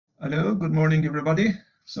Hello, good morning, everybody.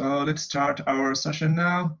 So let's start our session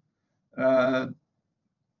now.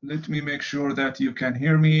 Let me make sure that you can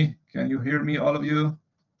hear me. Can you hear me, all of you?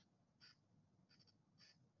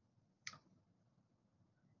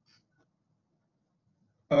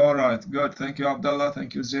 All right, good. Thank you, Abdullah.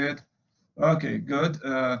 Thank you, Zaid. Okay, good.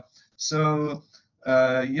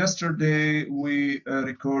 Yesterday we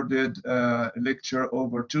recorded a lecture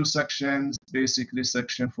over two sections, basically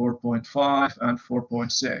section 4.5 and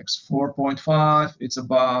 4.6. 4.5, it's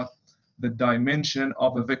about the dimension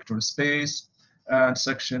of a vector space, and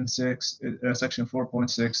section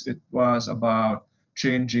 4.6, it was about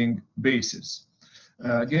changing bases.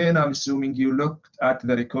 Again, I'm assuming you looked at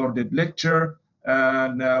the recorded lecture,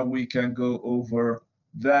 and now we can go over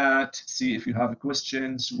that, see if you have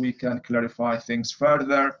questions, we can clarify things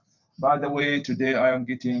further. By the way, today I am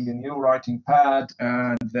getting a new writing pad,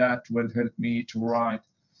 and that will help me to write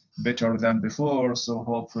better than before, so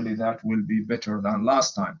hopefully that will be better than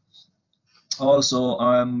last time. Also,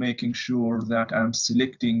 I'm making sure that I'm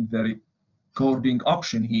selecting the recording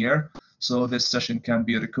option here, so this session can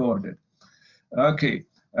be recorded. Okay,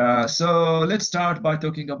 so let's start by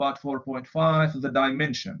talking about 4.5, the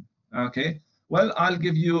dimension. Okay, well, I'll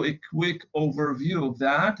give you a quick overview of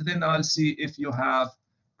that, then I'll see if you have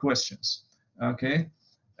questions. Okay,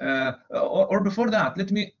 or before that,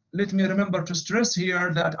 let me remember to stress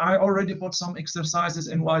here that I already put some exercises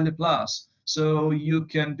in Wiley Plus, so you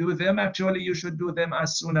can do them. Actually, you should do them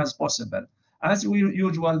as soon as possible. As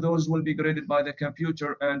usual, those will be graded by the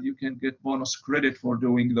computer, and you can get bonus credit for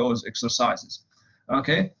doing those exercises.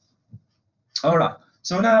 Okay. All right.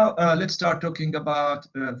 So now let's start talking about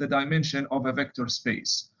the dimension of a vector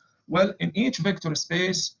space. Well, in each vector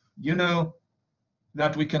space, you know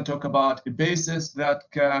that we can talk about a basis that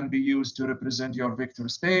can be used to represent your vector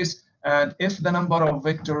space. And if the number of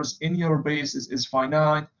vectors in your basis is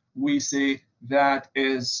finite, we say that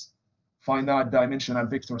is finite dimensional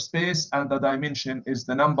vector space, and the dimension is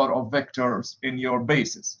the number of vectors in your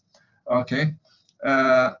basis. Okay.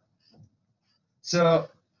 So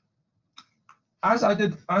as I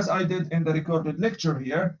did in the recorded lecture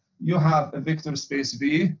here, you have a vector space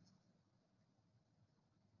V,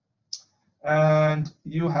 and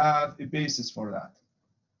you have a basis for that.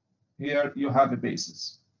 Here you have a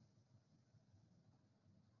basis.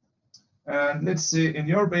 And let's say in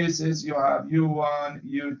your basis you have U1,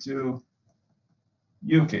 U2,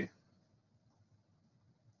 UK.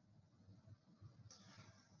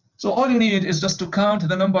 So all you need is just to count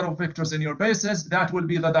the number of vectors in your basis. That will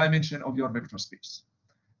be the dimension of your vector space.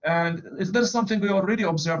 And there's something we already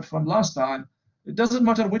observed from last time. It doesn't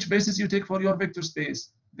matter which basis you take for your vector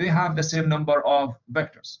space, they have the same number of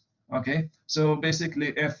vectors. Okay, so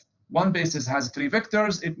basically if one basis has 3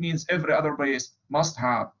 vectors, it means every other base must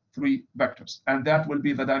have 3 vectors, and that will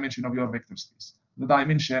be the dimension of your vector space. The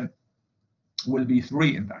dimension will be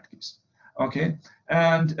 3 in that case. Okay,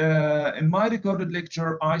 and in my recorded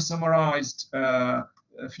lecture, I summarized a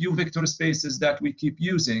few vector spaces that we keep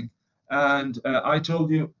using, and I told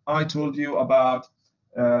you about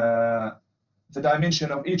the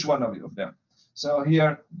dimension of each one of them. So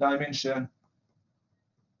here, dimension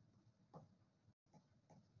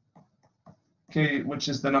K, which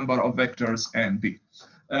is the number of vectors n, B.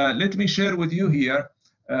 Let me share with you here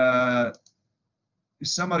a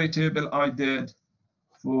summary table I did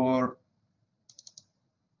for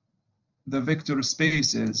the vector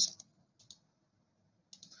spaces.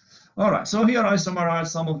 All right, so here I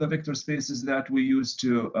summarize some of the vector spaces that we used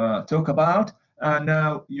to talk about, and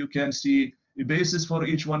now you can see a basis for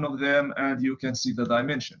each one of them, and you can see the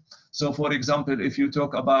dimension. So for example, if you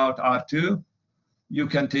talk about R2, you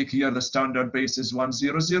can take here the standard basis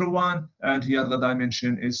 1001, and here the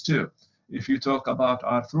dimension is 2. If you talk about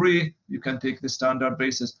R3, you can take the standard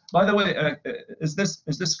basis. By the way, is this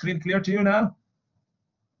screen clear to you now?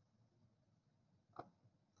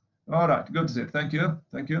 All right, good, Zid. Thank you.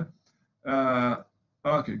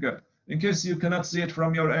 Okay, good. In case you cannot see it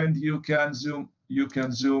from your end, you can zoom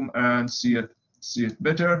and see it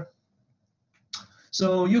better.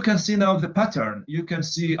 So you can see now the pattern. You can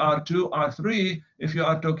see R2, R3. If you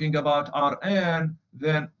are talking about Rn,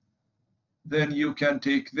 then you can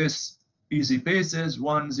take this easy basis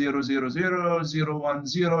 1 0 0 0 0 1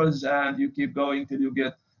 zeros, and you keep going till you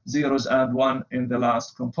get zeros and 1 in the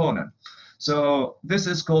last component. So this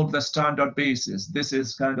is called the standard basis. This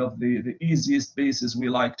is kind of the easiest basis we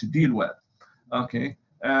like to deal with. Okay,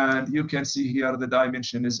 and you can see here the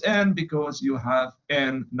dimension is n because you have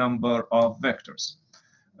n number of vectors.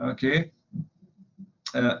 Okay,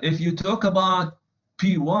 if you talk about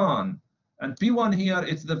P1, and P1 here,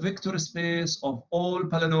 it's the vector space of all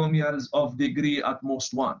polynomials of degree at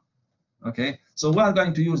most 1. Okay, so we are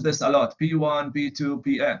going to use this a lot, P1, P2,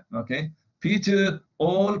 Pn, okay? P2,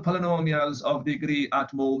 all polynomials of degree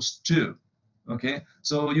at most 2, okay?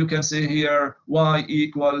 So you can say here y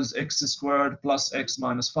equals x squared plus x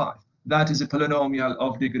minus 5. That is a polynomial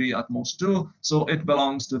of degree at most 2, so it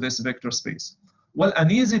belongs to this vector space. Well,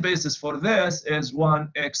 an easy basis for this is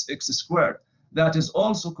 1x squared. That is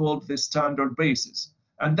also called the standard basis,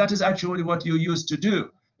 and that is actually what you used to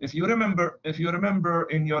do. If you remember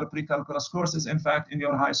in your pre-calculus courses, in fact, in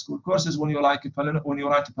your high school courses, when you write a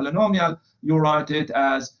polynomial, you write it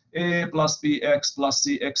as a plus bx plus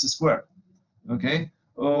cx squared, okay?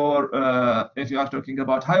 Or if you are talking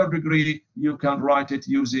about higher degree, you can write it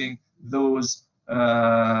using those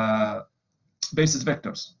basis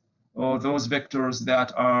vectors, or those vectors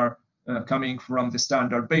that are coming from the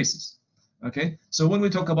standard basis. Okay, so when we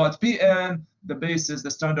talk about Pn, the basis, the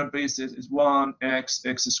standard basis is 1x,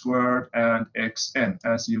 x squared, and xn,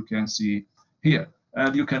 as you can see here.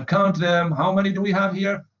 And you can count them. How many do we have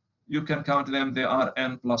here? You can count them. They are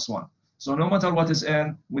n plus 1. So no matter what is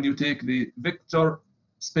n, when you take the vector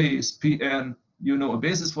space Pn, you know a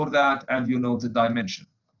basis for that, and you know the dimension.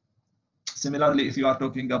 Similarly, if you are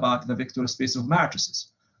talking about the vector space of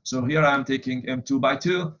matrices, so here I am taking M2 by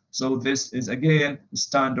 2. So this is again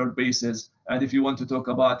standard basis. And if you want to talk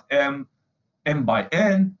about M by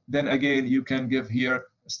N, then again you can give here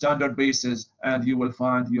standard basis, and you will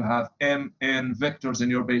find you have Mn vectors in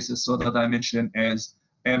your basis. So the dimension is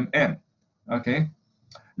Mn. Okay.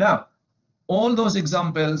 Now, all those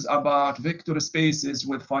examples about vector spaces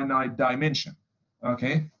with finite dimension.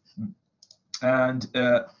 Okay. And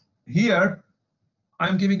here,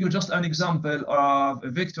 I'm giving you just an example of a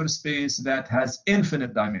vector space that has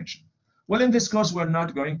infinite dimension. Well, in this course, we're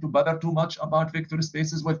not going to bother too much about vector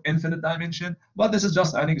spaces with infinite dimension, but this is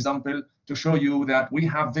just an example to show you that we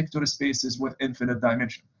have vector spaces with infinite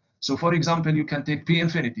dimension. So for example, you can take P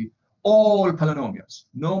infinity, all polynomials,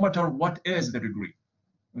 no matter what is the degree.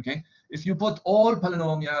 Okay, if you put all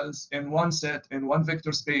polynomials in one set, in one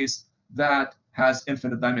vector space, that has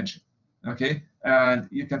infinite dimension. Okay, and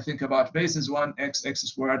you can think about basis 1x, x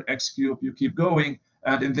squared, x cubed, you keep going,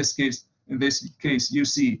 and in this case you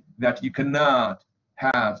see that you cannot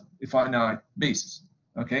have a finite basis.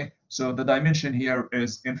 Okay, so the dimension here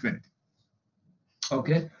is infinity.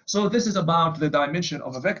 Okay, so this is about the dimension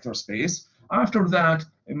of a vector space. After that,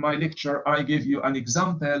 in my lecture, I give you an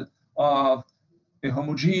example of a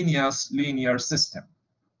homogeneous linear system.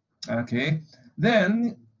 Okay,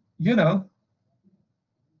 then you know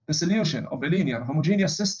the solution of a linear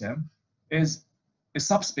homogeneous system is a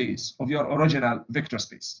subspace of your original vector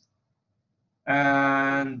space.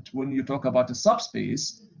 And when you talk about a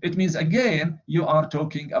subspace, it means again you are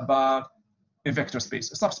talking about a vector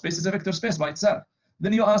space. A subspace is a vector space by itself.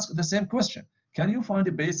 Then you ask the same question: can you find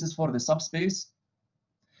a basis for the subspace?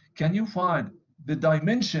 Can you find the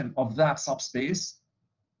dimension of that subspace?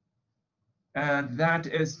 And that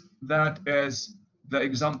is the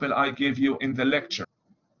example I gave you in the lecture.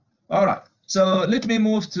 All right, so let me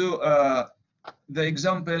move to the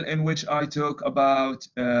example in which I talk about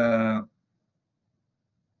a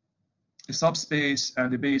subspace and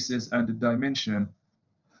the basis and the dimension.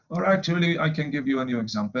 Or actually, I can give you a new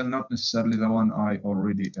example, not necessarily the one I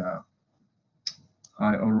already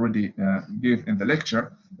gave in the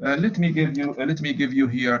lecture. Let me give you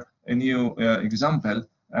here a new example,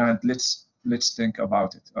 and let's think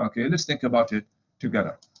about it. Okay, let's think about it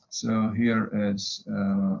together. So here is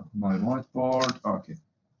my whiteboard. Okay,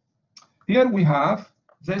 here we have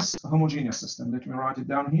this homogeneous system. Let me write it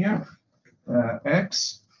down here.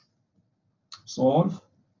 X solve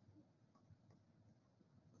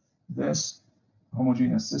this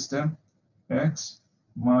homogeneous system, x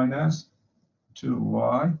minus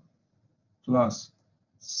 2y plus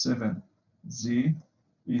 7z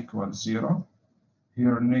equals 0.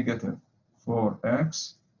 Here negative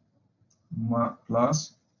 4x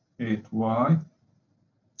plus 8y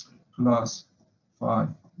plus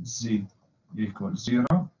 5z equals 0.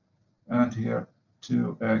 And here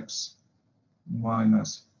 2x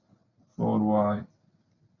minus 4y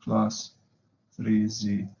plus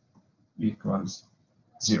 3z equals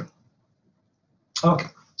 0. Okay,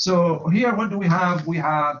 so here what do we have? We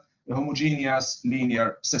have a homogeneous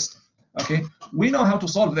linear system. Okay, we know how to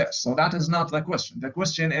solve this, so that is not the question. The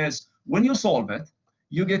question is, when you solve it,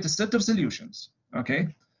 you get a set of solutions.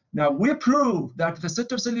 Okay, now we prove that the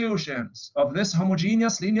set of solutions of this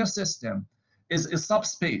homogeneous linear system is a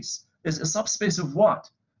subspace. Is a subspace of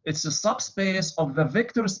what? It's a subspace of the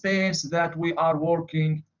vector space that we are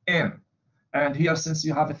working in. And here, since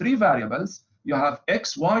you have 3 variables, you have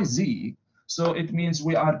x, y, z. So it means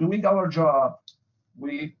we are doing our job.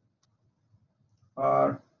 We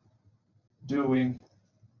are doing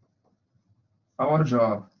our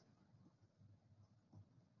job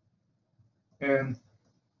in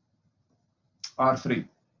R3.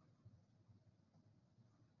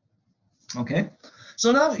 Okay,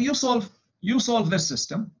 so now you solve this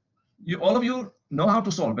system. All of you know how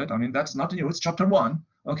to solve it. I mean, that's not new, it's chapter 1.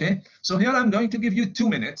 Okay, so here I'm going to give you 2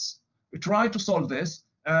 minutes to try to solve this,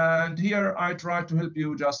 and here I try to help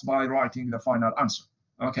you just by writing the final answer.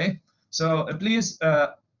 Okay, so please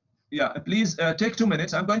take 2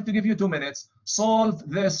 minutes. I'm going to give you 2 minutes. Solve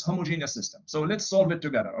this homogeneous system. So let's solve it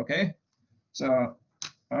together. Okay, so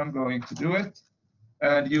I'm going to do it,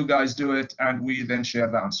 and you guys do it, and we then share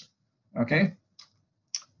the answer. Okay,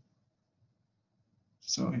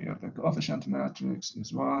 so here the coefficient matrix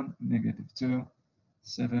is 1, -2,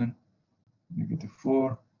 7,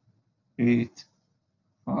 -4, 8,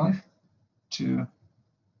 5, 2,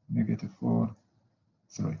 -4,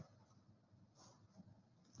 3.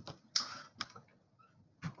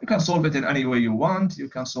 You can solve it in any way you want. You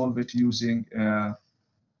can solve it using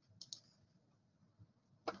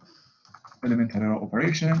elementary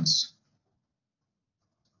operations.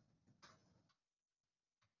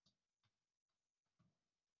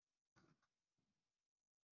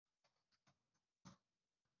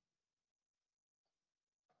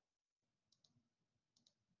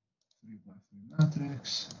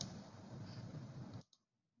 Matrix.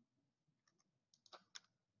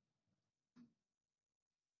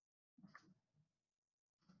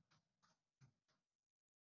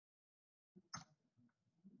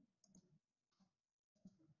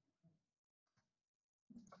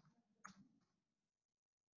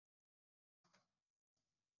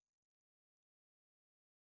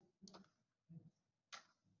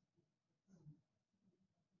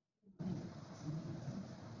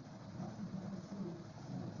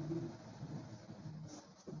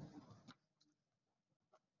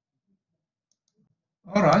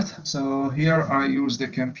 All right, so here I use the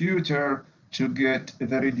computer to get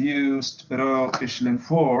the reduced row echelon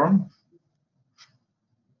form.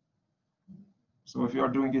 So if you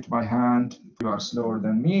are doing it by hand, you are slower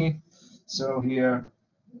than me. So here,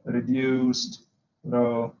 reduced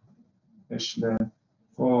row echelon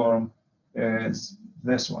form is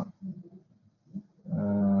this one.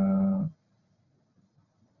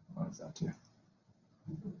 What is that here?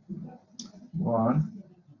 1,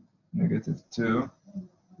 -2,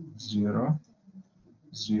 0,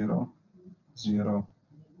 0, 0,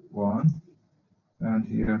 1, and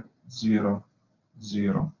here 0,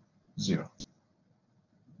 0, 0.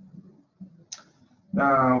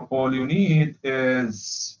 Now all you need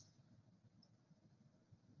is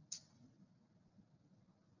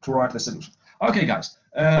to write the solution. Okay, guys,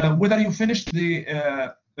 whether you finished the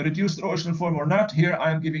reduced row echelon form or not, here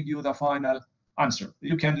I am giving you the final answer.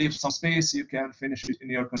 You can leave some space, you can finish it in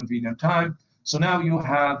your convenient time. So now you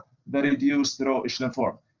have the reduced row echelon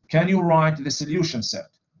form. Can you write the solution set?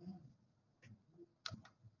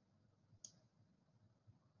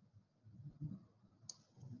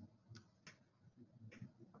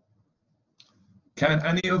 Can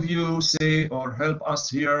any of you say or help us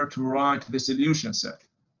here to write the solution set?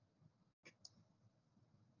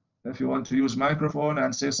 If you want to use microphone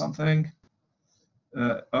and say something.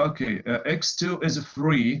 Okay, x2 is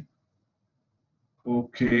free.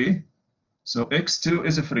 Okay, so x2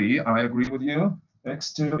 is free. I agree with you.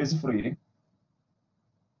 x2 is free.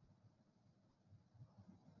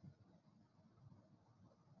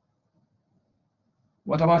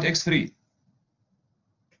 What about x3?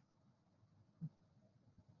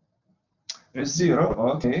 Is 0.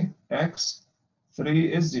 Okay,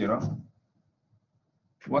 x3 is 0.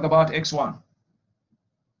 What about x1?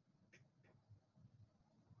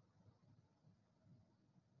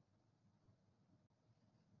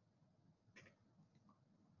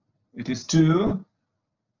 It is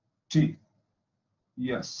 2t.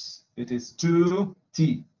 Yes, it is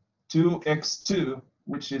 2t. 2x2,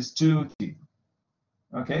 which is 2t.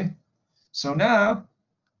 Okay, so now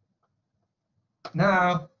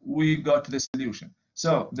we got the solution.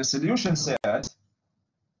 So the solution set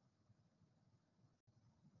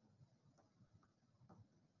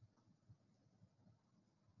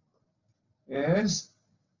is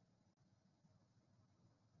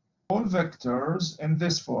all vectors in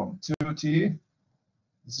this form: 2t,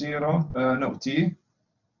 0, t,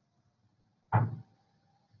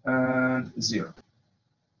 and 0,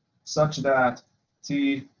 such that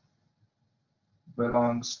t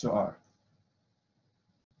belongs to R.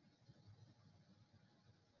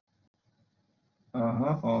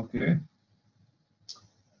 Okay.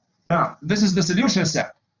 Now, this is the solution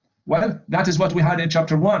set. Well, that is what we had in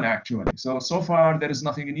chapter 1, actually. So far, there is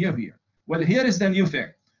nothing new here. Well, here is the new thing.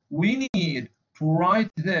 We need to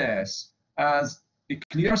write this as a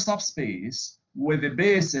clear subspace with a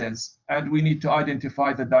basis, and we need to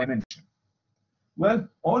identify the dimension. Well,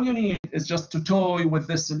 all you need is just to toy with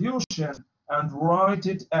the solution and write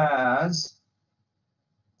it as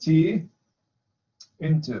T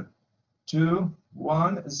into 2,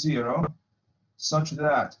 1, 0, such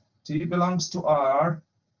that T belongs to R,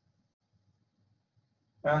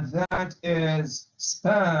 and that is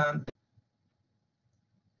span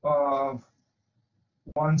of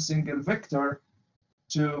one single vector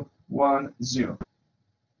 2, 1, 0.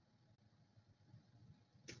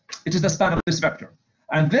 It is the span of this vector.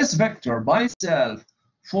 And this vector by itself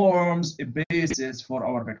forms a basis for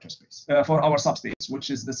our vector space, for our subspace, which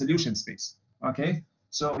is the solution space. Okay,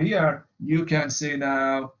 so here you can say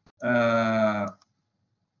now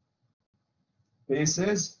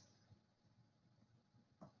basis.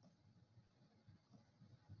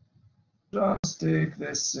 Just take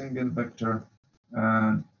this single vector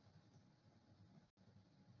and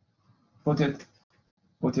put it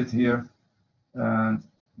here, and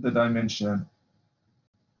the dimension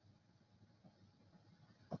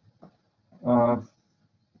of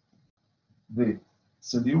the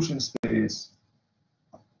solution space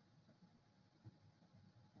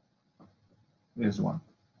is 1.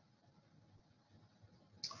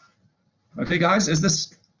 Okay, guys, is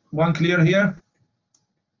this one clear here?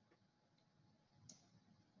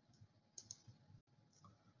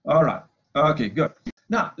 All right. Okay, good.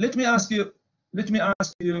 Now let me ask you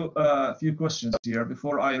a few questions here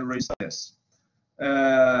before I erase this.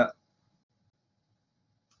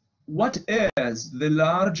 What is the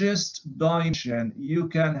largest dimension you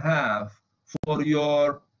can have for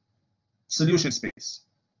your solution space?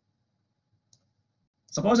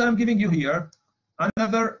 Suppose I'm giving you here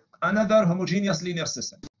another homogeneous linear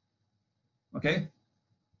system. Okay.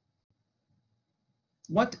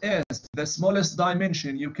 What is the smallest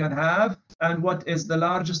dimension you can have, and what is the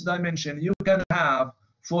largest dimension you can have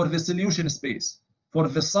for the solution space, for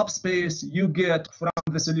the subspace you get from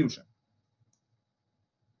the solution?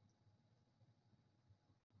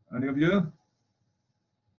 Any of you?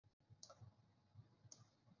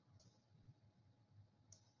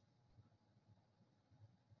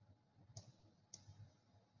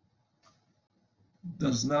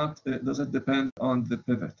 Does it depend on the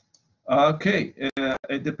pivot? Okay,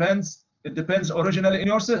 it depends originally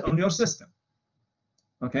on your system.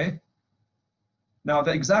 Okay. Now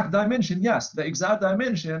the exact dimension, yes, the exact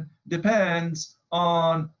dimension depends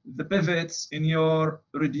on the pivots in your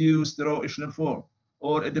reduced row echelon form,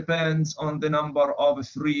 or it depends on the number of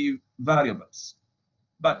 3 variables.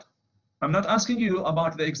 But I'm not asking you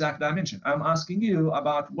about the exact dimension. I'm asking you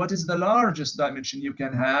about what is the largest dimension you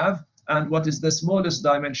can have and what is the smallest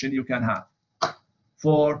dimension you can have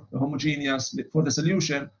for the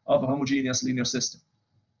solution of a homogeneous linear system.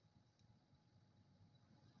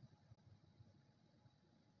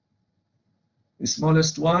 The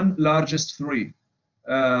smallest 1, largest 3.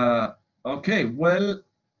 Okay, well,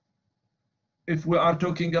 if we are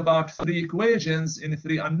talking about 3 equations in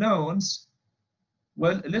 3 unknowns,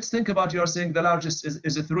 well, let's think about you're saying the largest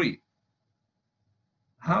is a 3.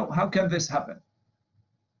 How can this happen?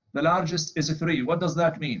 The largest is a 3. What does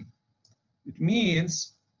that mean? It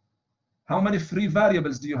means how many free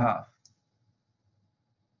variables do you have?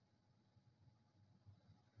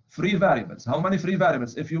 Free variables. How many free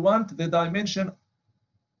variables? If you want the dimension,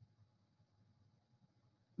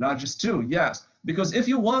 largest 2, yes. Because if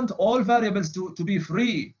you want all variables to be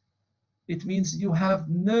free, it means you have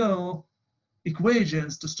no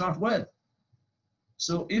equations to start with.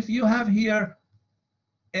 So if you have here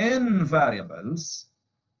n variables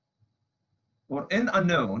or n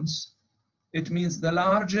unknowns, it means the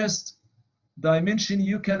largest dimension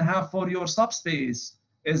you can have for your subspace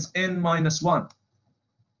is n minus 1.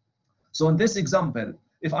 So in this example,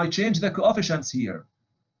 if I change the coefficients here,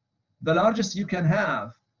 the largest you can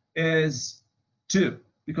have is 2,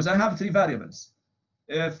 because I have 3 variables.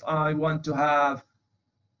 If I want to have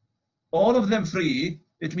all of them free,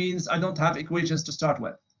 it means I don't have equations to start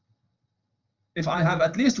with. If I have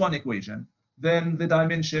at least 1 equation, then the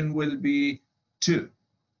dimension will be 2.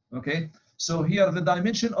 Okay, so here the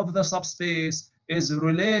dimension of the subspace is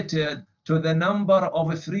related to the number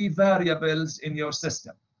of 3 variables in your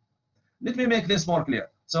system. Let me make this more clear.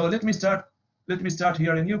 So let me start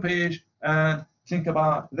here a new page and think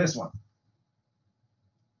about this one.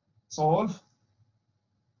 Solve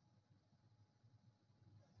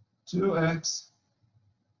 2x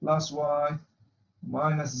plus y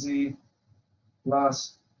minus z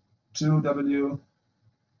plus 2w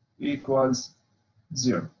equals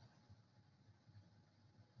 0.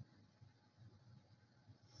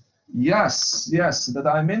 Yes, yes, the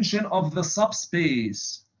dimension of the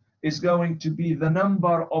subspace is going to be the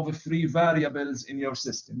number of free variables in your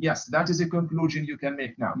system. Yes, that is a conclusion you can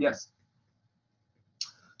make now. Yes.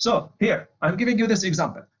 So here, I'm giving you this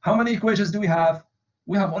example. How many equations do we have?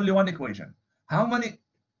 We have only one equation. How many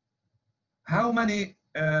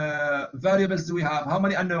variables do we have? How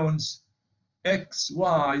many unknowns? X,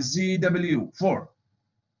 Y, Z, W, 4.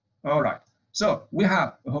 All right. So we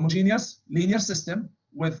have a homogeneous linear system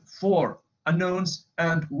with 4 unknowns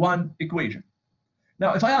and 1 equation.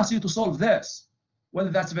 Now, if I ask you to solve this, well,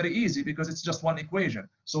 that's very easy because it's just one equation.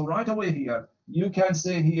 So right away here, you can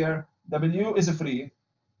say here, W is free.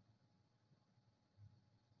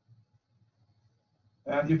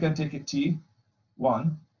 And you can take it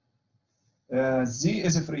T1. Z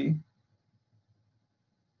is free.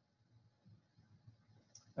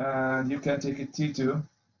 And you can take it T2.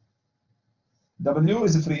 W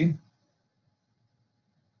is free.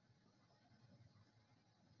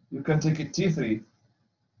 You can take it T3.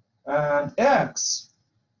 And X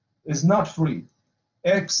is not free.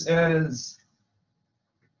 X is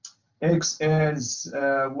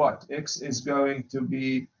what? X is going to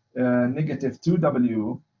be negative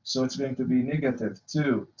 2W. So it's going to be negative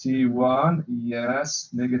 2T1. Yes,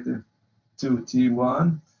 negative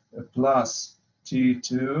 2T1 plus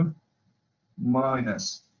T2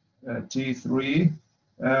 minus T3,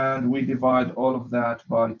 and we divide all of that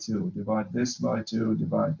by 2. Divide this by 2,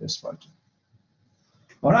 divide this by 2.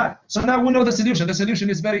 All right, so now we know the solution. The solution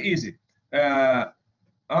is very easy.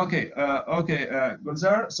 Okay,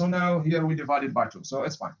 Gulzar. So now here we divide it by 2, so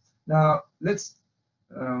it's fine. Now let's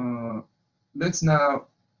now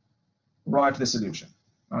write the solution.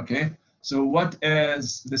 Okay, so what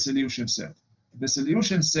is the solution set? The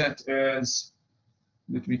solution set is,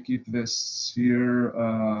 let me keep this here.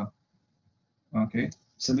 Okay,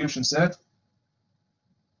 solution set.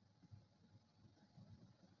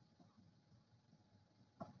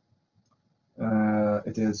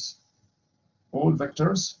 It is all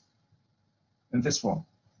vectors in this form.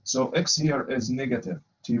 So X here is negative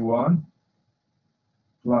T1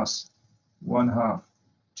 plus 1/2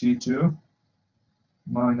 T2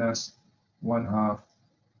 minus 1/2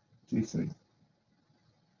 T3.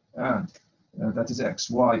 And that is X.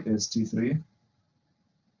 Y is T3.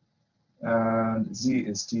 And Z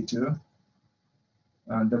is T2.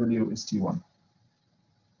 And W is T1.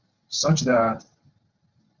 Such that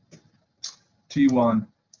T1,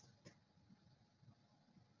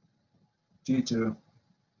 T2,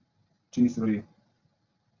 T3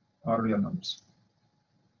 are real numbers.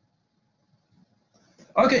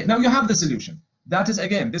 Okay, now you have the solution. That is,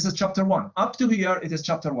 again, this is chapter 1. Up to here, it is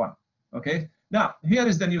chapter 1. Okay, now here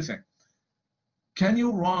is the new thing. Can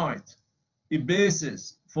you write a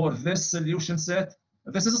basis for this solution set?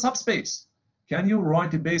 This is a subspace. Can you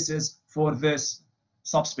write a basis for this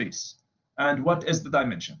subspace? And what is the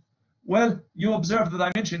dimension? Well, you observe the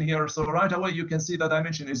dimension here, so right away you can see the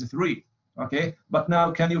dimension is 3. Okay, but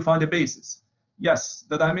now can you find a basis? Yes,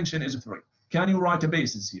 the dimension is 3. Can you write a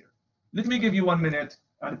basis here? Let me give you 1 minute,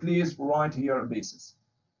 and please write here a basis.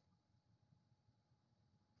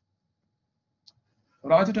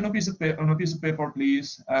 Write it on a piece of paper,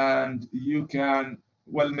 please, and you can,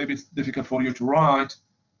 well, maybe it's difficult for you to write,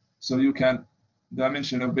 so you can,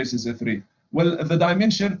 dimension of basis is 3. Well, the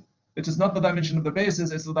dimension, it is not the dimension of the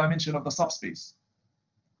basis, it's the dimension of the subspace.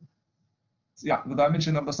 Yeah, the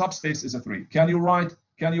dimension of the subspace is 3. Can you write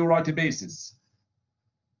a basis?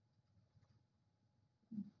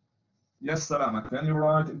 Yes, Salama, can you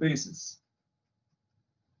write a basis?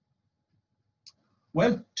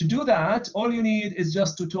 Well, to do that, all you need is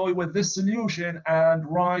just to toy with this solution and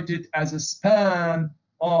write it as a span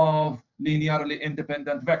of linearly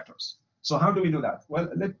independent vectors. So how do we do that? Well,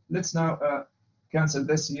 let's now cancel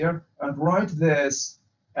this here and write this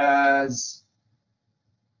as,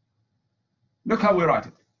 look how we write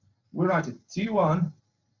it. We write it T1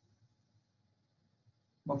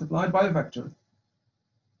 multiplied by a vector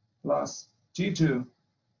plus T2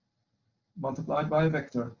 multiplied by a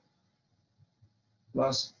vector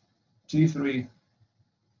plus T3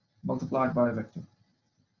 multiplied by a vector.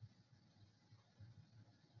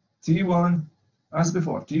 T1, as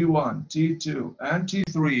before, T1, T2, and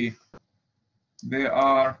T3, they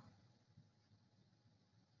are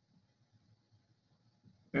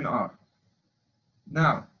in R.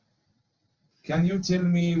 Now, can you tell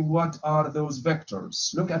me what are those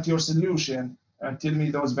vectors? Look at your solution and tell me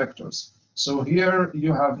those vectors. So here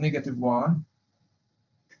you have -1,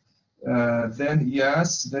 then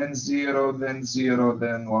yes, then 0, then 0,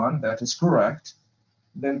 then 1. That is correct.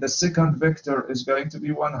 Then the second vector is going to be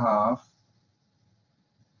 1/2.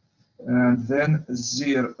 and then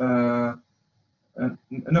 0.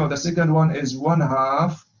 No, the second one is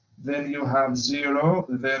 1/2, then you have 0,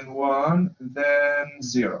 then 1, then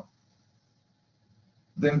 0.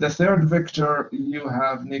 Then the third vector, you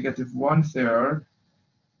have -1/3,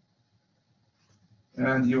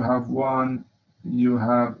 and you have 1, you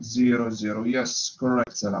have 0, 0. Yes,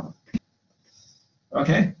 correct, Salama.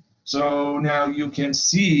 Okay, so now you can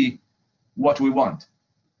see what we want.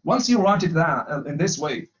 Once you write it that in this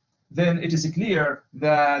way, then it is clear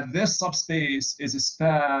that this subspace is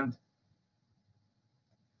spanned.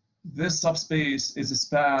 This subspace is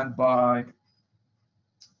spanned by.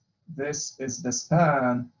 This is the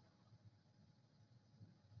span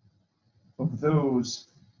of those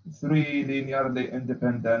 3 linearly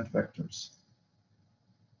independent vectors.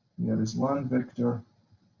 Here is one vector.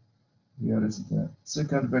 Here is the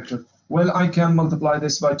second vector. Well, I can multiply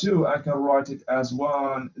this by 2. I can write it as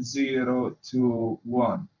 1, 0, 2,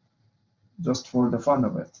 1, just for the fun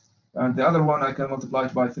of it. And the other one, I can multiply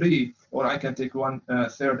it by 3, or I can take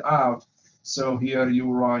 1/3 out. So here you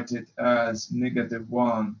write it as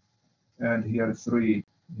 -1, and here 3,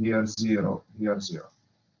 here 0, here 0.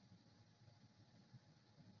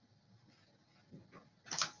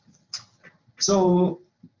 So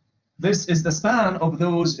this is the span of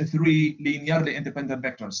those 3 linearly independent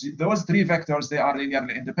vectors. Those 3 vectors, they are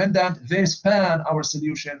linearly independent. They span our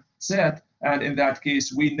solution set, and in that case,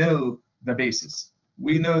 we know the basis.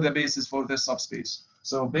 We know the basis for this subspace.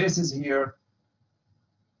 So basis here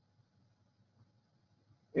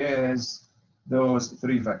is those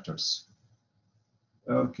 3 vectors.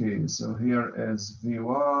 Okay, so here is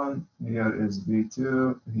V1, here is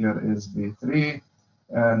V2, here is V3.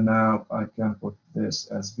 And now I can put this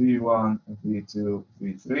as V1, V2,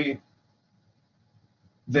 V3.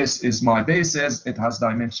 This is my basis. It has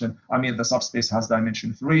dimension, the subspace has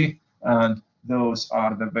dimension 3, and those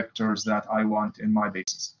are the vectors that I want in my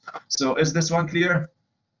basis. So is this one clear?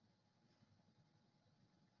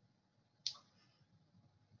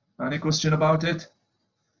 Any question about it?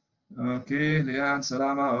 Okay, Lian,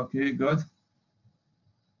 Salama, okay, good.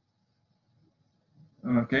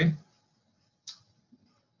 Okay.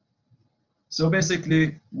 So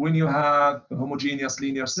basically, when you have a homogeneous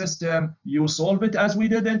linear system, you solve it as we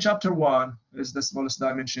did in chapter 1. Is the smallest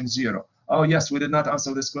dimension 0? Oh yes, we did not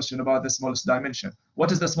answer this question about the smallest dimension.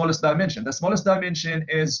 What is the smallest dimension? The smallest dimension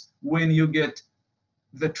is when you get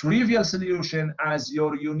the trivial solution as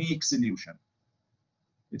your unique solution.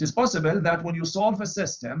 It is possible that when you solve a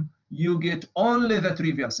system, you get only the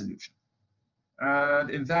trivial solution. And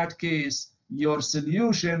in that case, your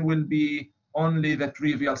solution will be only the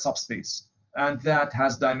trivial subspace. And that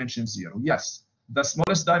has dimension 0. Yes, the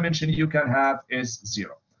smallest dimension you can have is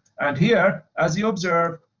 0. And here, as you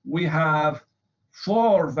observe, we have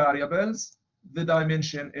 4 variables. The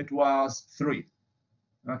dimension, it was 3.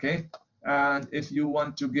 Okay, and if you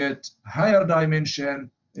want to get higher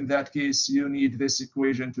dimension, in that case, you need this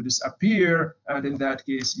equation to disappear. And in that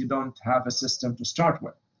case, you don't have a system to start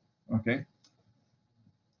with. Okay.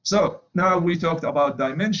 So now we talked about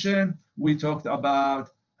dimension. We talked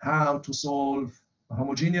about how to solve a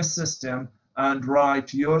homogeneous system and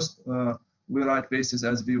write yours. We write basis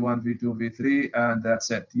as V1, V2, V3, and that's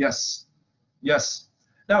it. Yes, yes.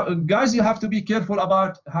 Now, guys, you have to be careful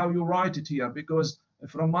about how you write it here, because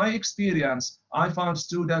from my experience, I found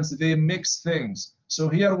students, they mix things. So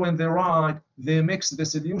here when they write, they mix the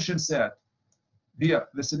solution set. Here,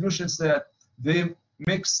 the solution set, they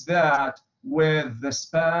mix that with the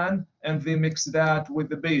span, and they mix that with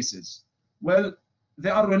the basis. Well, they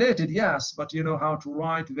are related, yes, but you know how to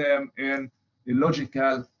write them in a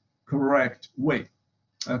logical, correct way.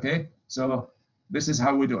 Okay, so this is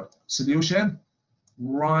how we do it. Solution,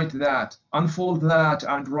 write that, unfold that,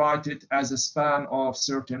 and write it as a span of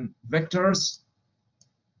certain vectors,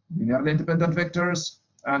 linearly independent vectors,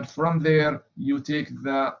 and from there you take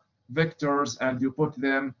the vectors and you put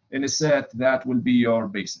them in a set that will be your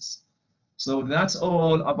basis. So that's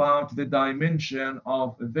all about the dimension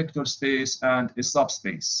of a vector space and a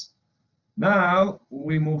subspace. Now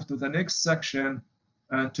we move to the next section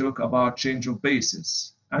and talk about change of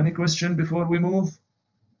basis. Any question before we move?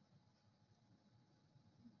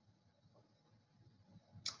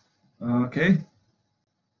 Okay.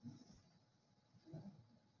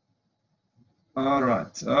 All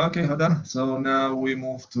right. Okay, Huda. So now we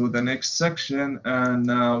move to the next section and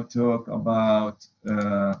now talk about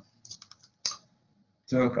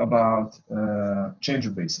change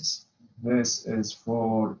of basis. This is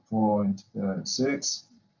 4.6,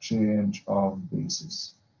 change of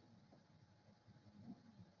basis.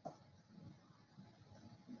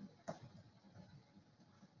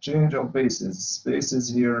 change of bases. Bases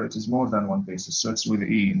here, it is more than one basis, so it's with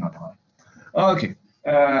E, not I. Okay,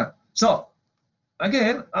 so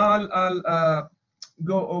again, I'll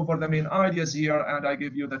go over the main ideas here, and I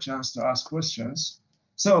give you the chance to ask questions.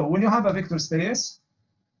 So when you have a vector space,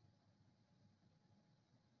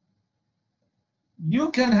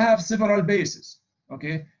 you can have several bases,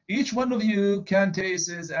 okay? Each one of you can take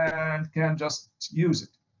bases and can just use it,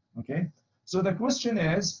 okay? So the question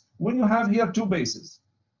is, when you have here two bases,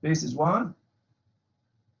 basis 1,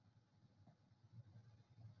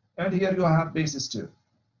 and here you have basis 2,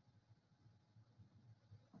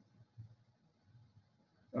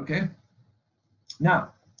 okay?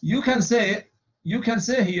 Now, you can say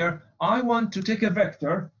here, I want to take a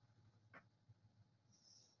vector.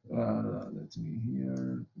 Let me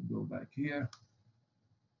here, go back here.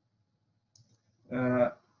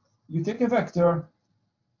 You take a vector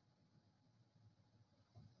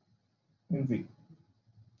in V.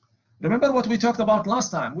 Remember what we talked about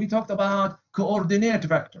last time? We talked about coordinate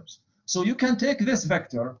vectors. So you can take this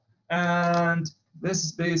vector, and this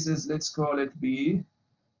space is, let's call it B,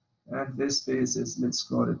 and this space is, let's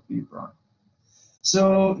call it B prime.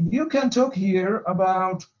 So you can talk here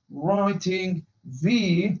about writing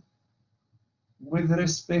V with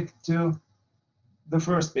respect to the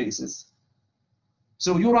first basis.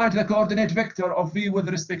 So you write the coordinate vector of V with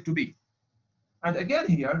respect to B. And again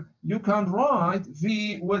here, you can write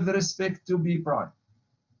V with respect to B prime.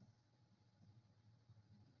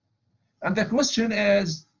 And the question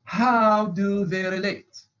is, how do they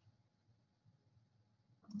relate?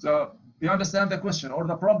 So you understand the question or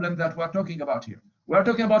the problem that we're talking about here. We're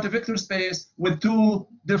talking about a vector space with two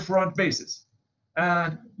different bases.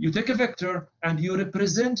 And you take a vector and you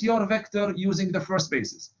represent your vector using the first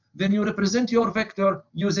basis. Then you represent your vector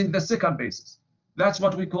using the second basis. That's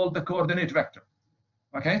what we call the coordinate vector.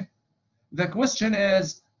 Okay? The question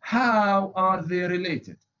is, how are they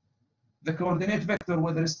related? The coordinate vector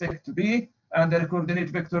with respect to B and the coordinate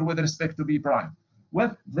vector with respect to B prime.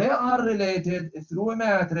 Well, they are related through a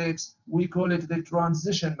matrix. We call it the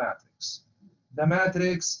transition matrix. The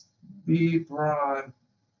matrix B prime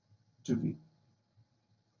to B.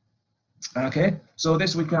 Okay, so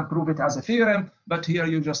this we can prove it as a theorem, but here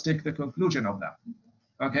you just take the conclusion of that.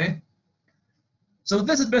 Okay, so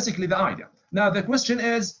this is basically the idea. Now the question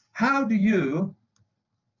is, how do you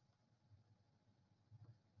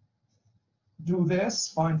do this,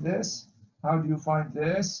 find this? How do you find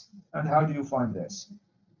this? And how do you find this?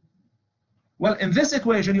 Well, in this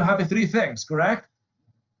equation, you have three things, correct?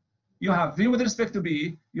 You have V with respect to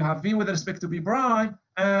B, you have V with respect to B prime,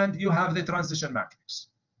 and you have the transition matrix.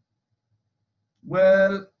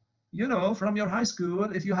 Well, you know, from your high school,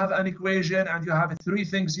 if you have an equation and you have three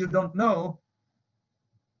things you don't know,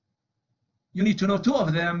 you need to know two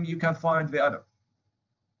of them, you can find the other,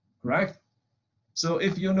 correct? So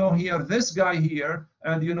if you know here this guy here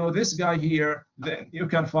and you know this guy here, then you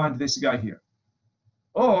can find this guy here.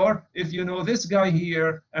 Or if you know this guy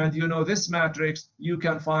here and you know this matrix, you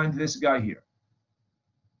can find this guy here,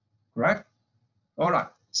 correct? All right.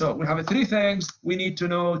 So we have three things, we need to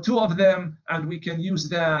know two of them, and we can use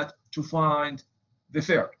that to find the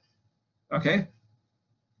third, okay?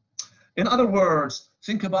 In other words,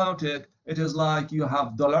 think about it, it is like you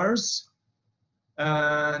have dollars,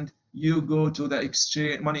 and you go to the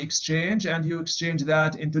exchange, money exchange, and you exchange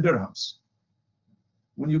that into dirhams.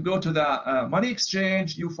 When you go to the money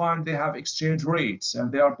exchange, you find they have exchange rates, and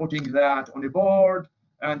they are putting that on a board,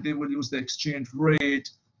 and they will use the exchange rate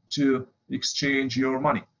to exchange your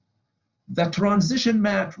money. The transition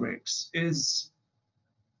matrix is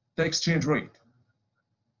the exchange rate.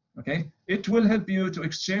 Okay, it will help you to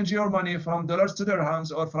exchange your money from dollars to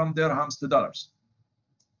dirhams or from dirhams to dollars.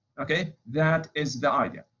 Okay, that is the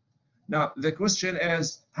idea. Now the question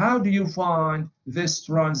is, how do you find this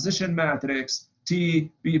transition matrix T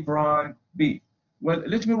B prime B? Well,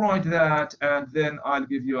 let me write that and then I'll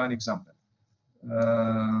give you an example.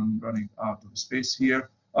 Running out of space here.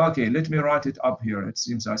 Okay, let me write it up here. It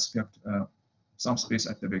seems I skipped some space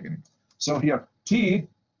at the beginning. So here, T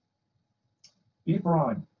B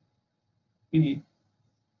prime B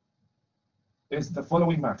is the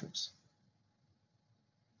following matrix.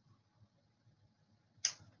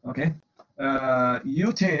 Okay,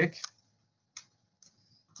 you take,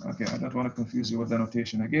 okay, I don't want to confuse you with the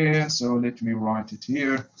notation again, so let me write it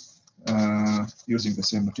here using the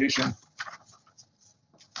same notation.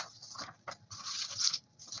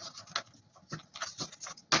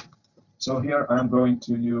 So here I'm going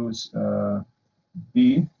to use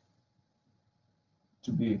B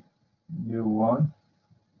to be U1,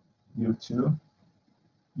 U2,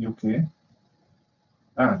 UK,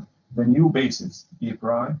 and the new basis B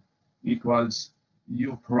prime equals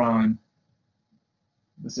U prime,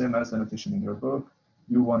 the same as the notation in your book,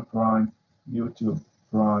 U1 prime, U2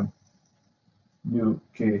 prime,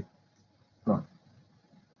 UK prime.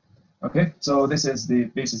 Okay, so this is the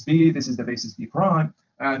basis B, this is the basis B prime,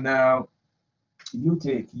 and now you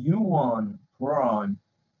take U1 prime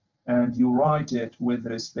and you write it with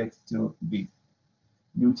respect to B.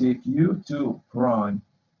 You take U2 prime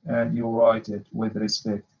and you write it with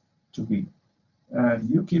respect to B. And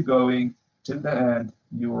you keep going till the end,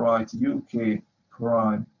 you write UK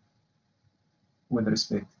prime with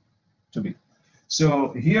respect to B. So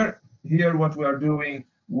here what we are doing,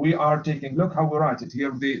 we are taking, look how we write it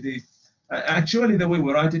here. Actually, the way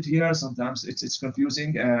we write it here, sometimes it's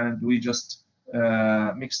confusing and we just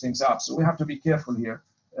mix things up. So we have to be careful here.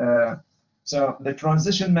 So the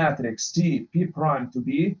transition matrix T, P prime to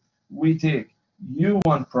B, we take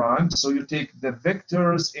U1 prime. So you take the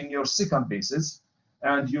vectors in your second basis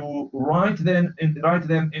and you write them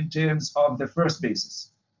in terms of the first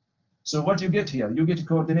basis. So what you get here, you get a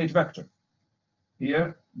coordinate vector.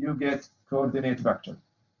 Here you get coordinate vector.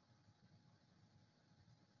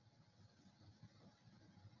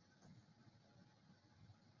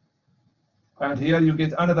 And here you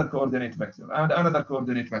get another coordinate vector and another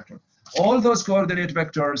coordinate vector. All those coordinate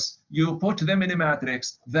vectors, you put them in a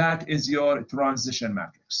matrix. That is your transition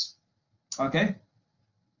matrix. Okay?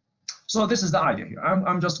 So this is the idea here.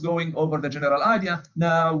 I'm just going over the general idea.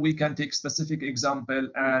 Now we can take specific example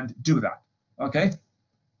and do that. Okay?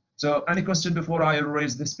 So any question before I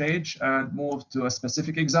erase this page and move to a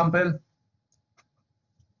specific example?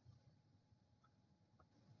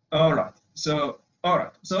 All right. All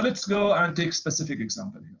right, so let's go and take specific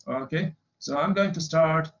example here. Okay, so I'm going to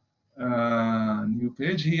start a new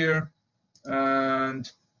page here,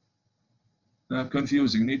 and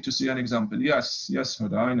confusing. Need to see an example. Yes,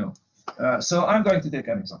 Huda, I know. So I'm going to take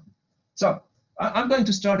an example. So I'm going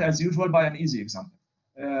to start as usual by an easy example,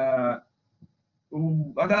 and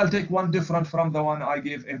I'll take one different from the one I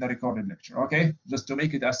gave in the recorded lecture. Okay, just to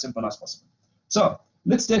make it as simple as possible. So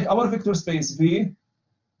let's take our vector space V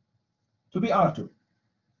to be R2.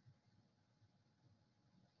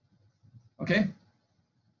 Okay,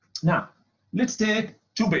 now let's take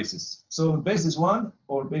two bases. So basis 1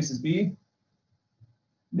 or basis B,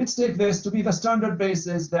 let's take this to be the standard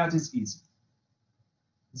basis. That is easy.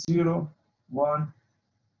 0, 1,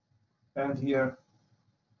 and here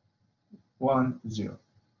 1, 0.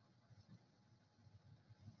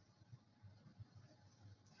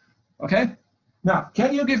 Okay, now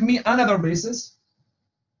can you give me another basis?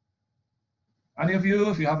 Any of you,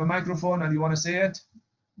 if you have a microphone and you want to say it,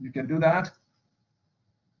 you can do that.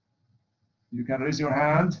 You can raise your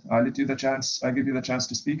hand. I'll give you the chance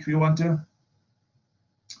to speak if you want to.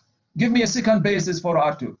 Give me a second basis for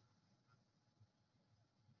R2.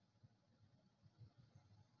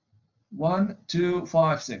 1, 2,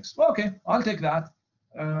 5, 6. Okay, I'll take that.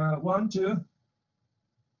 1, 2,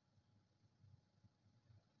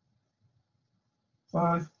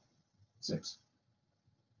 5, 6.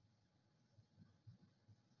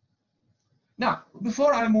 Now,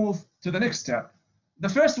 before I move to the next step, the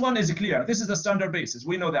first one is clear. This is the standard basis.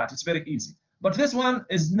 We know that. It's very easy. But this one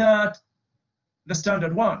is not the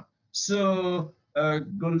standard one. So,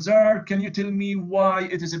 Gulzar, can you tell me why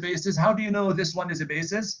it is a basis? How do you know this one is a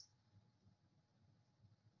basis?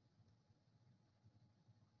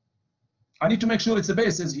 I need to make sure it's a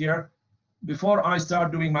basis here before I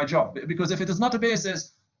start doing my job. Because if it is not a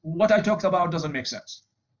basis, what I talked about doesn't make sense.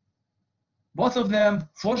 Both of them,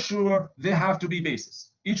 for sure, they have to be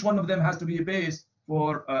bases. Each one of them has to be a basis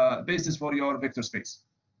for your vector space.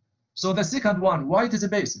 So the second one, why it is a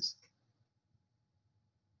basis?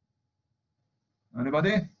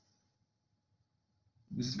 Anybody?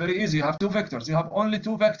 This is very easy. You have two vectors. You have only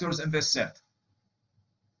two vectors in this set,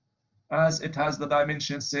 as it has the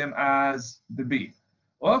dimension same as the B.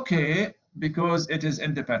 Okay, because it is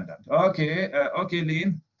independent. Okay, okay,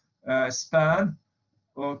 Lean, span.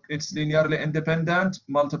 It's linearly independent,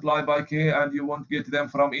 multiply by k, and you won't get them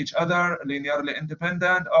from each other. Linearly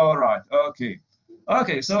independent. All right. Okay.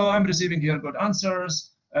 Okay. So I'm receiving here good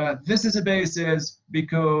answers. This is a basis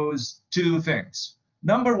because two things.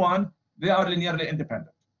 Number one, they are linearly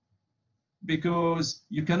independent because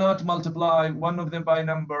you cannot multiply one of them by a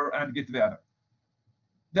number and get the other.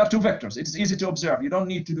 They are two vectors. It's easy to observe. You don't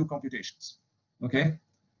need to do computations. Okay.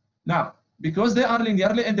 Now, because they are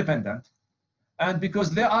linearly independent, and because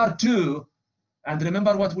there are two, and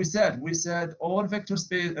remember what we said. We said all vector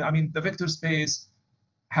space, the vector space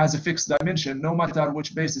has a fixed dimension no matter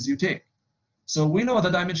which basis you take. So we know the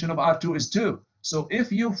dimension of R2 is 2. So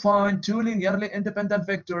if you find two linearly independent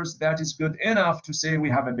vectors, that is good enough to say we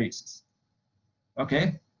have a basis.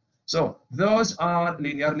 Okay, so those are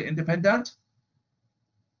linearly independent,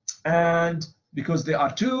 and because they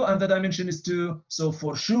are two and the dimension is two, so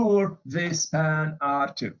for sure they span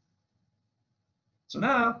R2. So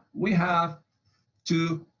now we have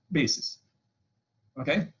two bases.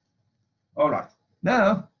 Okay, all right.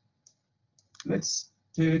 Now let's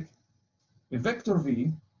take a vector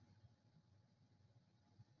v,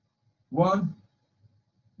 1,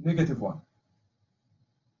 -1.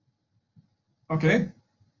 Okay,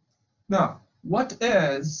 now what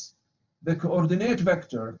is the coordinate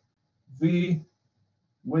vector v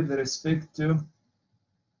with respect to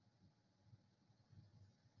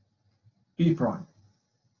p prime?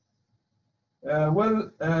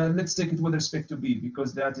 Let's take it with respect to b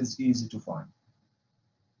because that is easy to find.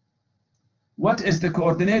 What is the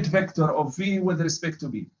coordinate vector of v with respect to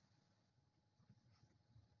b?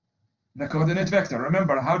 The coordinate vector,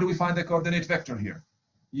 remember, how do we find the coordinate vector here?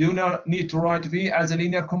 You now need to write v as a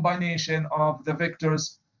linear combination of the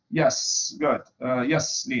vectors. Yes, good.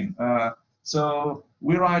 Yes, Lean. So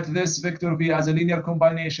we write this vector v as a linear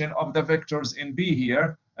combination of the vectors in b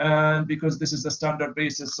here. And because this is the standard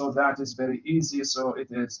basis, so that is very easy. So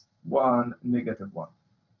it is 1, -1.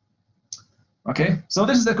 Okay, so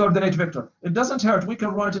this is the coordinate vector. It doesn't hurt. We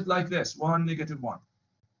can write it like this, 1, -1.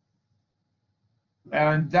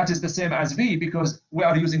 And that is the same as v because we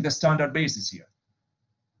are using the standard basis here.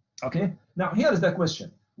 Okay, now here is the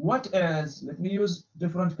question. What is, let me use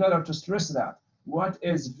different color to stress that. What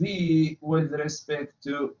is v with respect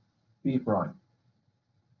to p prime?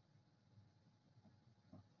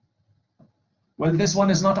 Well, this one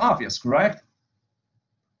is not obvious, correct?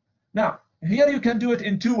 Now, here you can do it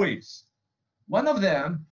in two ways. One of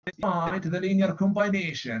them is to find the linear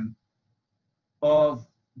combination of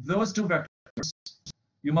those two vectors.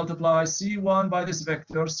 You multiply C1 by this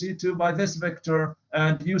vector, C2 by this vector,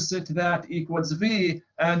 and you set that equals V,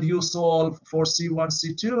 and you solve for C1,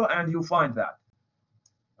 C2, and you find that.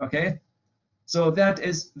 Okay? So that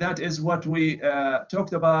is what we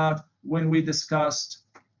talked about when we discussed.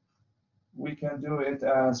 We can do it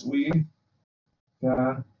as we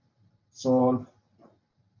can solve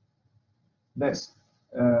this.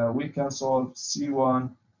 We can solve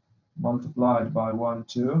C1 multiplied by 1,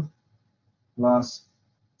 2, plus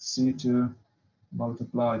C2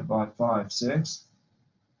 multiplied by 5, 6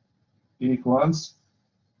 equals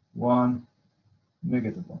 1,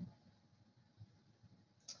 -1.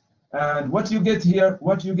 And what you get here,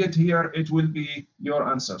 it will be your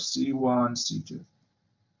answer, C1, C2.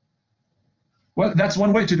 Well, that's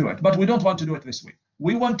one way to do it, but we don't want to do it this way.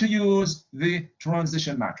 We want to use the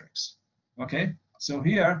transition matrix. Okay, so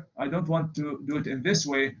here I don't want to do it in this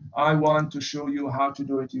way. I want to show you how to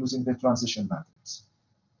do it using the transition matrix.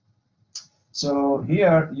 So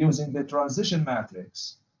here, using the transition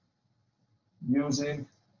matrix, you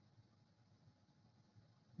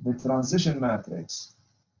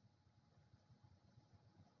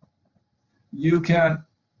can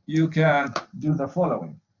do the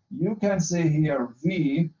following. You can say here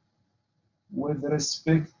v with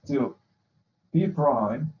respect to p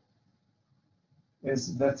prime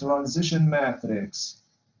is the transition matrix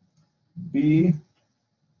b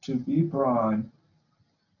to b prime,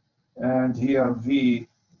 and here v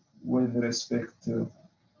with respect to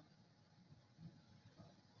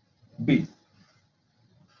b.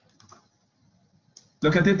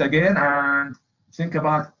 Look at it again and think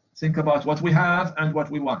about what we have and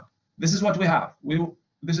what we want. This is what we have.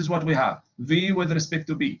 This is what we have. V with respect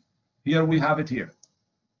to b. Here we have it here.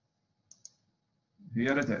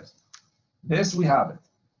 Here it is. This we have it.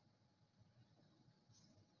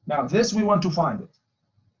 Now this we want to find it.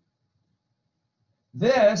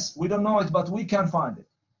 This we don't know it, but we can find it.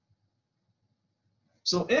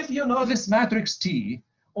 So if you know this matrix T,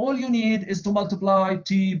 all you need is to multiply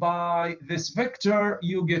T by this vector,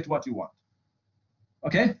 you get what you want.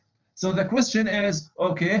 Okay? So the question is,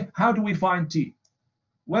 okay, how do we find T?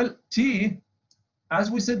 Well, T, as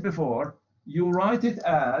we said before, you write it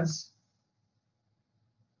as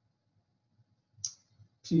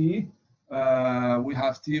T. We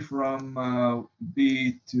have T from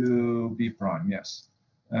B to B prime, yes.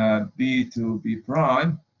 B to B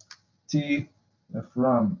prime, T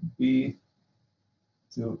from B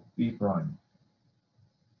to B prime.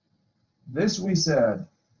 This we said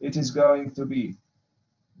it is going to be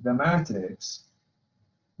the matrix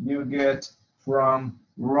you get from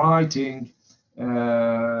writing,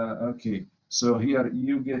 okay, so here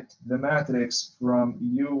you get the matrix from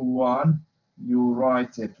U1, you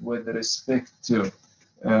write it with respect to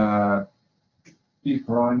P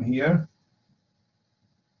prime here,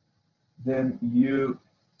 then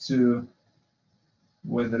U2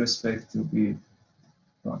 with respect to B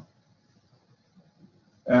prime.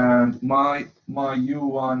 And my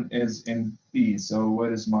U1 is in B, so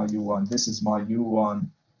where is my U1? This is my U1,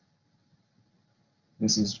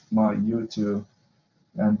 this is my U2,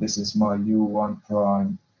 and this is my U1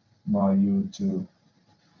 prime, my U2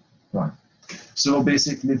 prime. So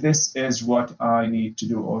basically this is what I need to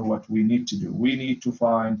do, or what we need to do. We need to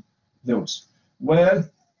find those. Well,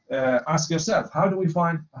 ask yourself, how do we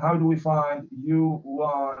find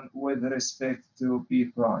U1 with respect to B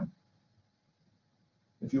prime?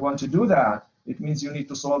 If you want to do that, it means you need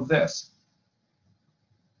to solve this.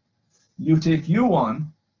 You take U1,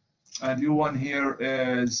 and U1 here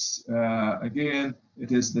is, again,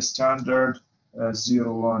 it is the standard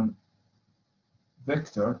 0, 1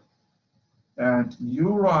 vector, and you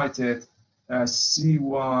write it as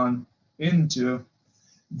C1 into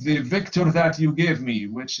the vector that you gave me,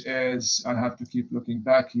 which is, I have to keep looking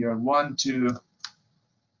back here, 1, 2,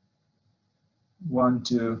 1,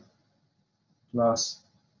 2 plus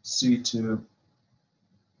C2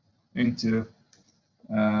 into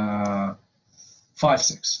 5,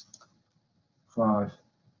 6. 5,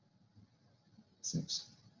 6.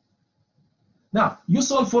 Now, you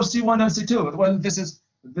solve for C1 and C2. Well, this is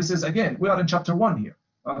again, we are in chapter 1 here.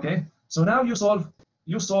 Okay, so now you solve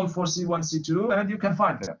for C1, C2, and you can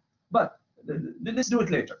find them. But let's do it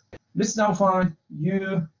later. Let's now find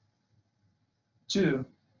U2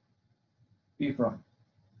 B prime.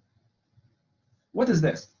 What is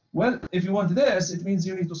this? Well, if you want this, it means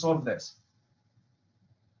you need to solve this.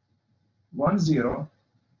 1, 0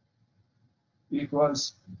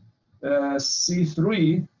 equals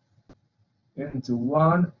C3 into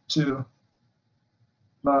 1, 2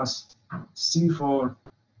 plus C4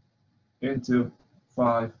 into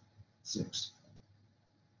 5, 6.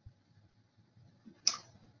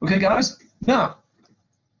 Okay, guys? Now,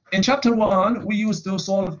 in chapter 1, we used to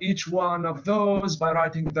solve each one of those by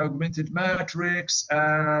writing the augmented matrix,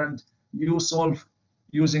 and you solve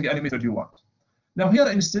using any method you want. Now here,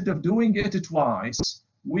 instead of doing it twice,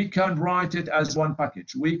 we can write it as one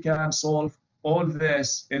package. We can solve all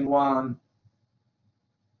this in one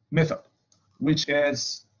method, which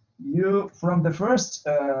is from the first,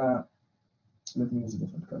 let me use a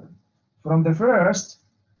different color. From the first,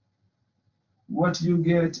 what you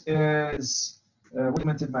get is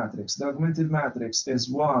augmented matrix. The augmented matrix is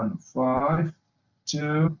 1, 5,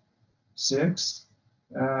 2, 6,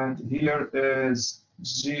 and here is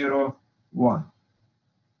 0, 1.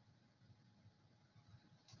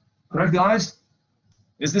 Correct, guys?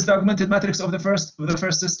 Is this the augmented matrix of the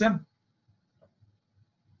first system?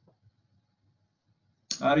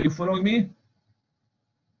 Are you following me?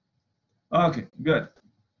 Okay, good.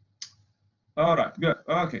 All right, good.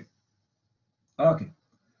 Okay. Okay.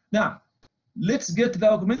 Now, let's get the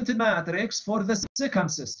augmented matrix for the second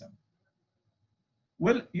system.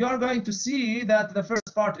 Well, you're going to see that the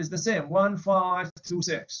first part is the same, 1, 5, 2,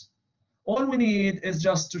 6. All we need is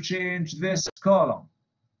just to change this column.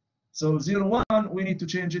 So 0, 1, we need to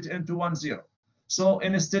change it into 1, 0. So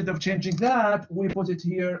instead of changing that, we put it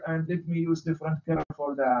here, and let me use different color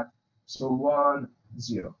for that. So 1,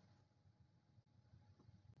 0.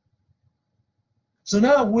 So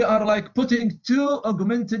now we are like putting two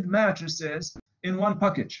augmented matrices in one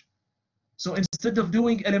package. So instead of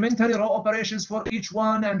doing elementary row operations for each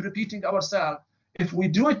one and repeating ourselves, if we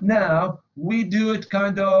do it now, we do it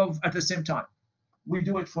kind of at the same time. We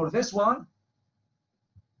do it for this one,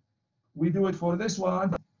 we do it for this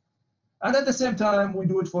one, and at the same time, we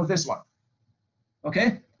do it for this one.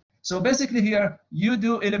 Okay? So basically here, you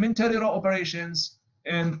do elementary row operations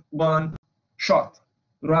in one shot,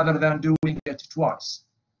 rather than doing it twice.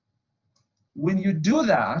 When you do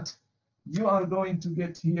that, you are going to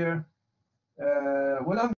get here,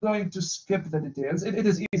 well, I'm going to skip the details. It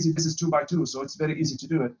is easy. This is 2 by 2, so it's very easy to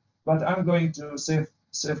do it. But I'm going to save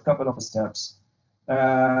a couple of steps.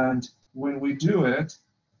 And when we do it,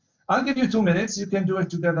 I'll give you 2 minutes. You can do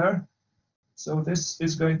it together. So this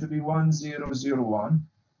is going to be 1, 0, 0, 1.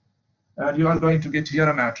 And you are going to get here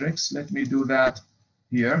a matrix. Let me do that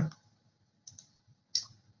here.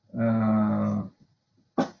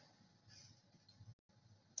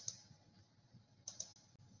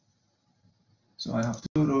 So I have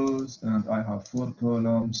 2 rows and I have 4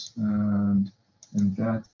 columns, and in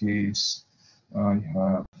that case I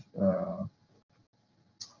have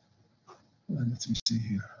let me see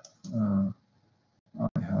here, I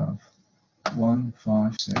have 1,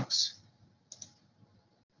 5, 6,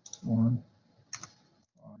 1,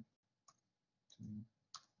 5, 2,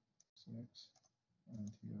 6,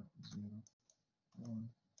 and here 0, 1,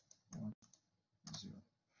 1, 0.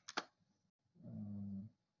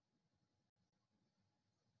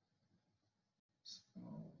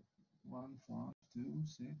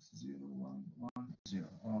 152601110.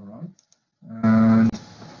 All right, and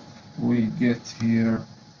we get here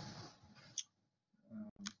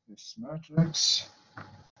this matrix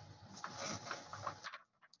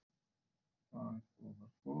 5/4,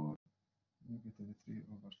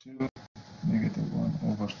 -3/2,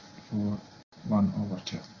 -1/4,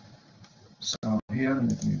 1/2. So here,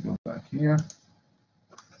 let me go back here.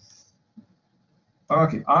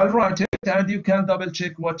 Okay, I'll write it, and you can double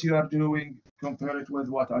check what you are doing, compare it with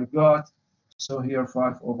what I got. So here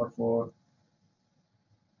 5/4,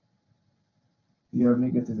 here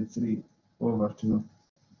 -3/2,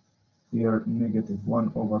 here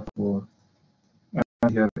 -1/4,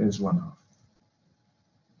 and here is 1/2.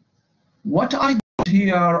 What I got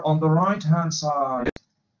here on the right hand side,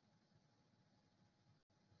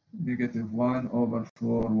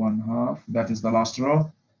 -1/4, 1/2, that is the last row.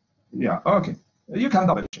 Yeah, okay. You can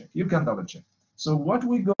double check. You can double check. So what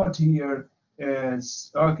we got here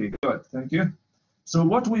is, okay, good. Thank you. So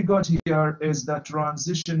what we got here is the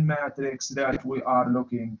transition matrix that we are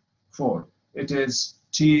looking for. It is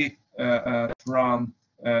T from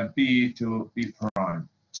B to B prime.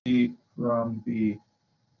 T from B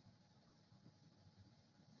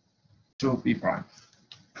to B prime.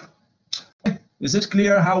 Is it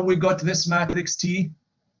clear how we got this matrix T?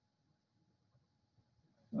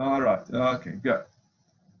 All right. Okay, good.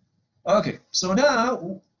 Okay, so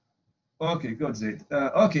now, okay, good, Zaid.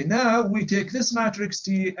 Okay, now we take this matrix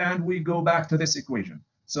T and we go back to this equation.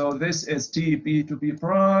 So this is T B to B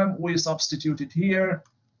prime. We substitute it here.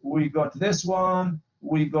 We got this one.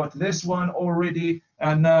 We got this one already.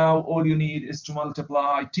 And now all you need is to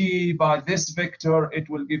multiply T by this vector. It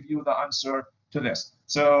will give you the answer to this.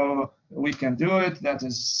 So we can do it. That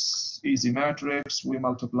is easy matrix. We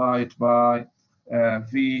multiply it by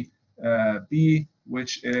VB,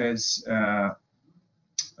 which is,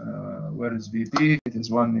 where is VB? It is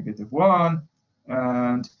 1, -1.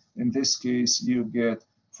 And in this case, you get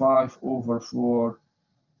 5/4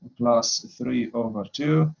 plus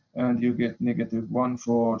 3/2. And you get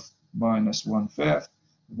 -1/4 minus 1/5.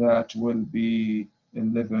 That will be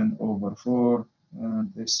 11/4.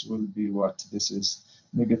 And this will be what? This is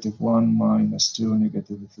 -1 minus 2,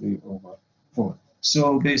 -3/4.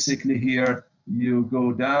 So basically here, you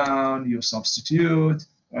go down, you substitute,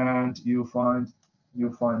 and you find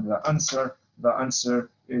the answer. The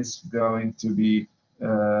answer is going to be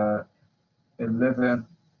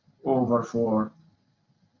 11/4.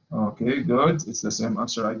 Okay, good. It's the same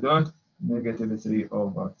answer I got.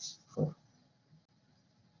 -3/4.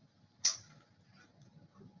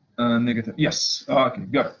 Negative. Yes. Okay,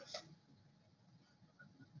 good.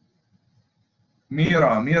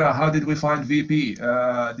 Mira, how did we find VP?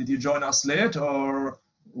 Did you join us late, or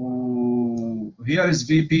here is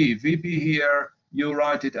VP? VP here, you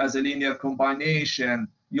write it as a linear combination.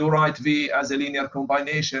 You write V as a linear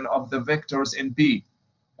combination of the vectors in B,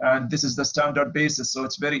 and this is the standard basis, so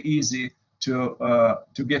it's very easy to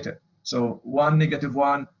get it. So 1,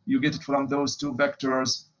 -1, you get it from those two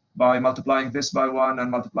vectors by multiplying this by 1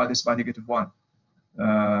 and multiply this by -1.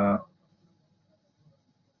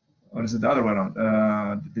 Or is it the other way around?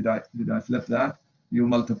 Did I flip that? You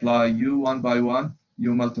multiply U1 by 1,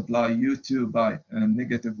 you multiply U2 by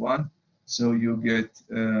 -1, so you get.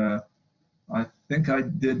 I think I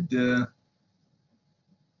did.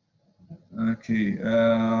 Okay,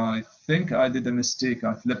 I think I did a mistake.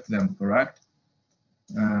 I flipped them, correct?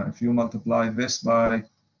 If you multiply this by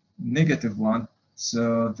 -1,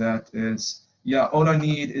 so that is, yeah. All I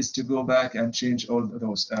need is to go back and change all of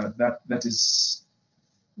those.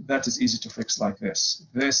 That is easy to fix like this.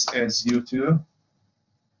 This is U2,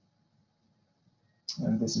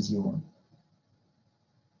 and this is U1.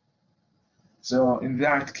 So in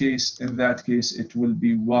that case, it will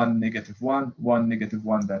be 1, -1, 1,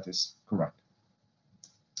 -1. That is correct.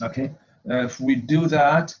 Okay. If we do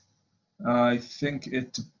that, I think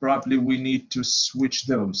probably we need to switch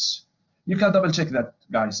those. You can double check that,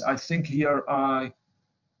 guys. I think here I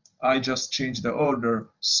just changed the order,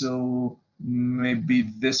 so maybe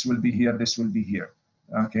this will be here, this will be here.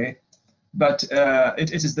 Okay, but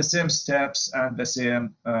it is the same steps and the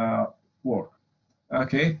same work.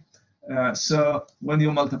 Okay, so when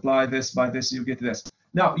you multiply this by this, you get this.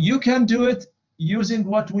 Now you can do it using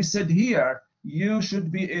what we said here. You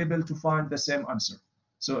should be able to find the same answer.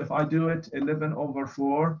 So if I do it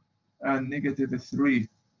 11/4 and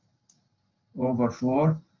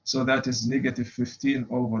 -3/4, so that is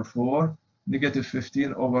 -15/4,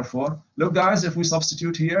 -15/4. Look, guys, if we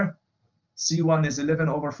substitute here, C1 is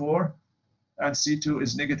 11/4 and C2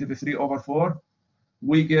 is -3/4,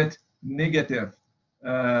 we get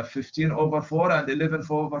 15 over 4 and 11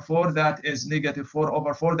 over 4, that is negative 4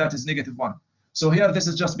 over 4, that is negative 1. So here this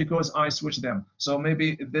is just because I switched them. So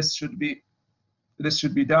maybe this should be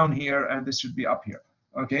down here and this should be up here.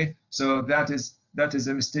 Okay, so that is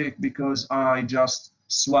a mistake because I just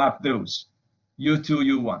swapped those, U2,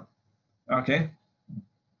 U1. Okay,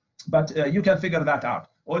 but you can figure that out.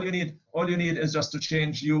 All you need is just to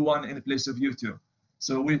change U1 in place of U2.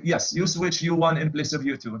 So yes, you switch U1 in place of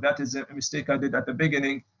U2. That is a mistake I did at the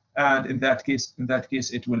beginning, and in that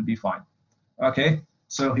case it will be fine. Okay,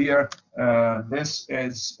 so here this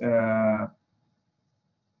is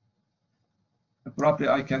probably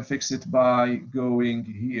I can fix it by going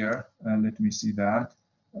here. Let me see that.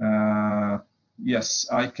 Yes,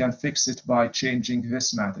 I can fix it by changing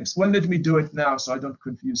this matrix. Well, let me do it now so I don't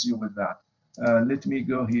confuse you with that. Let me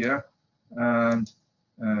go here and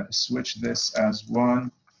switch this as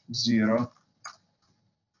 1, 0,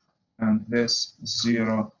 and this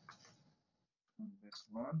 0, and this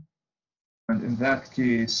 1. And in that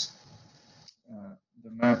case,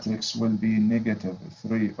 the matrix will be negative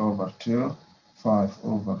 3 over 2, 5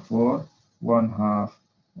 over 4, 1/2,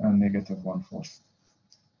 and negative 1/4.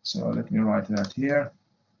 So let me write that here.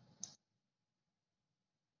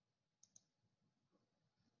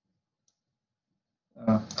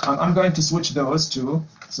 I'm going to switch those two.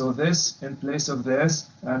 So this in place of this,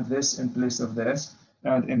 and this in place of this.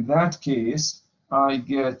 And in that case, I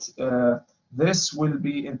get this will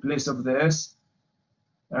be in place of this,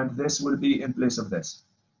 and this will be in place of this.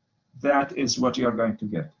 That is what you are going to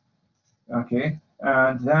get. Okay,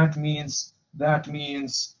 and that means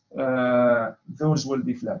those will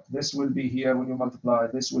be flat. This will be here when you multiply,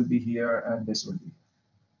 this will be here, and this will be.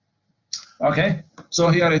 Okay, so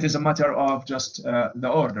here it is a matter of just the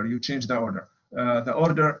order. You change the order. The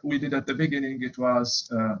order we did at the beginning, it was,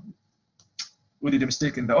 we did a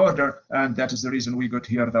mistake in the order, and that is the reason we got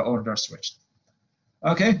here the order switched.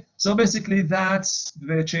 Okay, so basically that's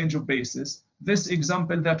the change of basis. This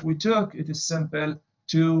example that we took, it is simple,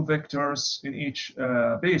 2 vectors in each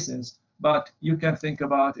basis, but you can think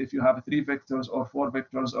about if you have 3 vectors or 4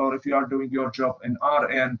 vectors, or if you are doing your job in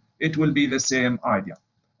Rn, it will be the same idea.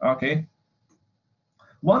 Okay.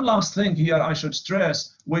 One last thing here I should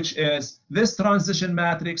stress, which is this transition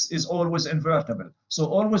matrix is always invertible. So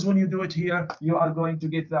always when you do it here, you are going to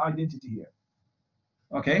get the identity here.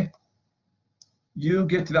 Okay? You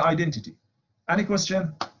get the identity. Any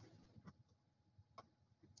question?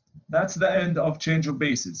 That's the end of change of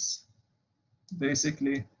basis.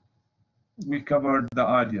 Basically, we covered the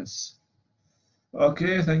ideas.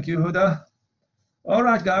 Okay, thank you, Huda. All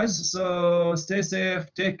right, guys, so stay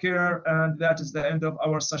safe, take care, and that is the end of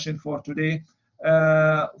our session for today.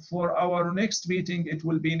 For our next meeting, it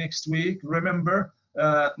will be next week. Remember,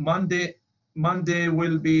 Monday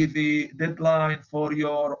will be the deadline for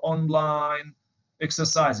your online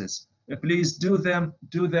exercises. Please do them.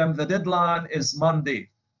 The deadline is Monday.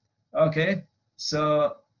 Okay,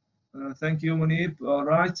 so thank you, Munib. All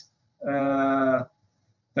right.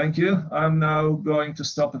 Thank you. I'm now going to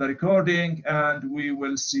stop the recording, and we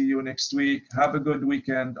will see you next week. Have a good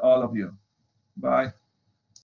weekend, all of you. Bye.